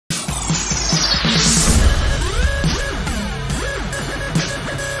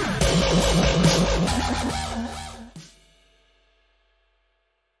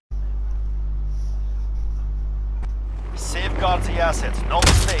assets, no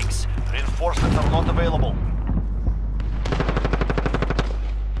mistakes. Reinforcements are not available.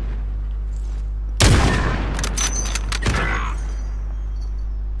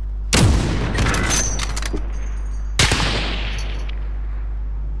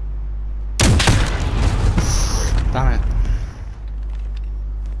 Damn it.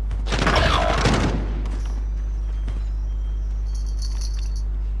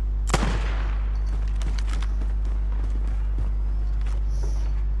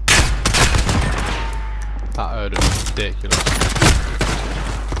 That odor is ridiculous.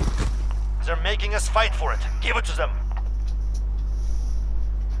 They're making us fight for it. Give it to them.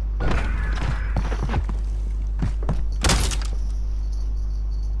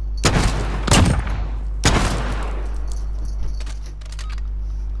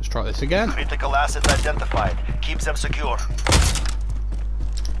 Let's try this again. Critical assets identified. Keep them secure.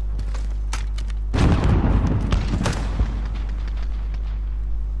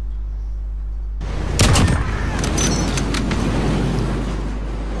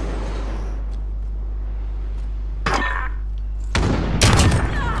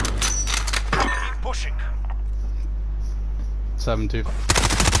 Keep pushing. 7-2.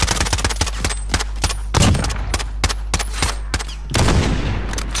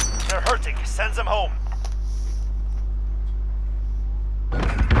 They're hurting. Send them home.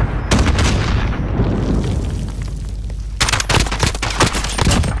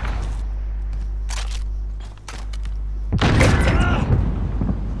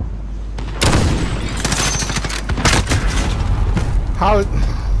 How?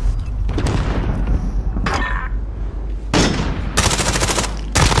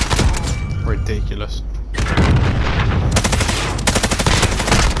 Ridiculous.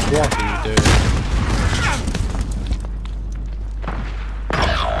 What are you doing?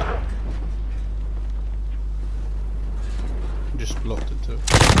 Just blocked it too.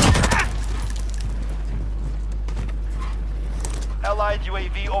 Allied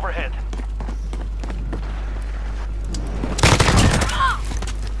UAV overhead.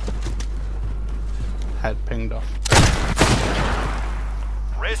 Head pinged off.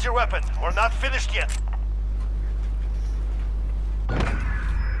 Raise your weapon. We're not finished yet. It's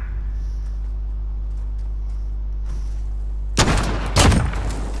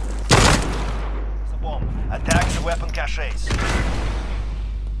a bomb. Attack the weapon caches.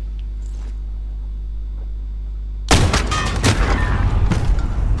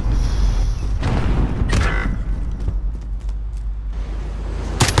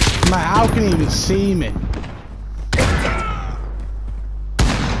 Man, how can he even see me?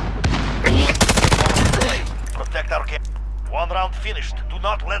 Protect our camp. One round finished. Do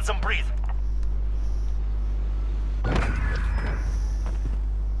not let them breathe.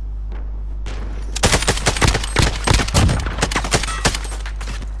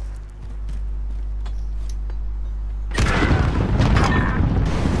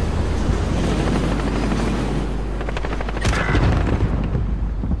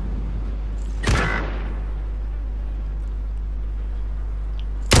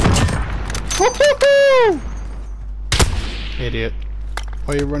 Idiot.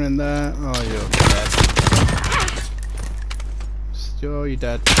 Why are you running there? Oh, you're dead. Oh, you're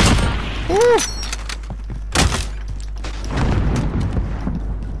dead. Woo!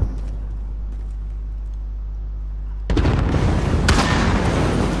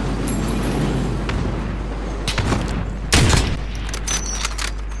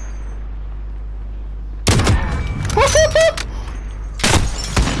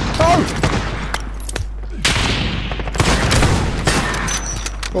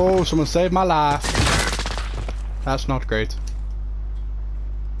 Oh, someone saved my life. That's not great.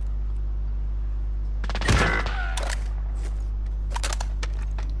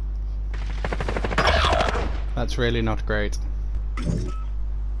 That's really not great. 1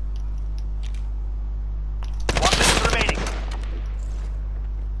 minute remaining.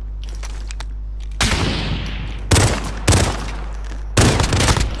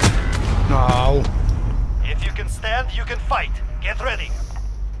 No. If you can stand, you can fight. Get ready.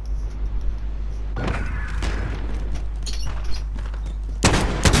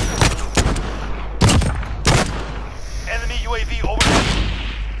 Enemy UAV overhead.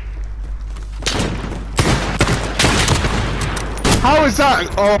 How is that?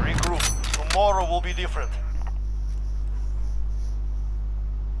 Oh. Regroup. Tomorrow will be different.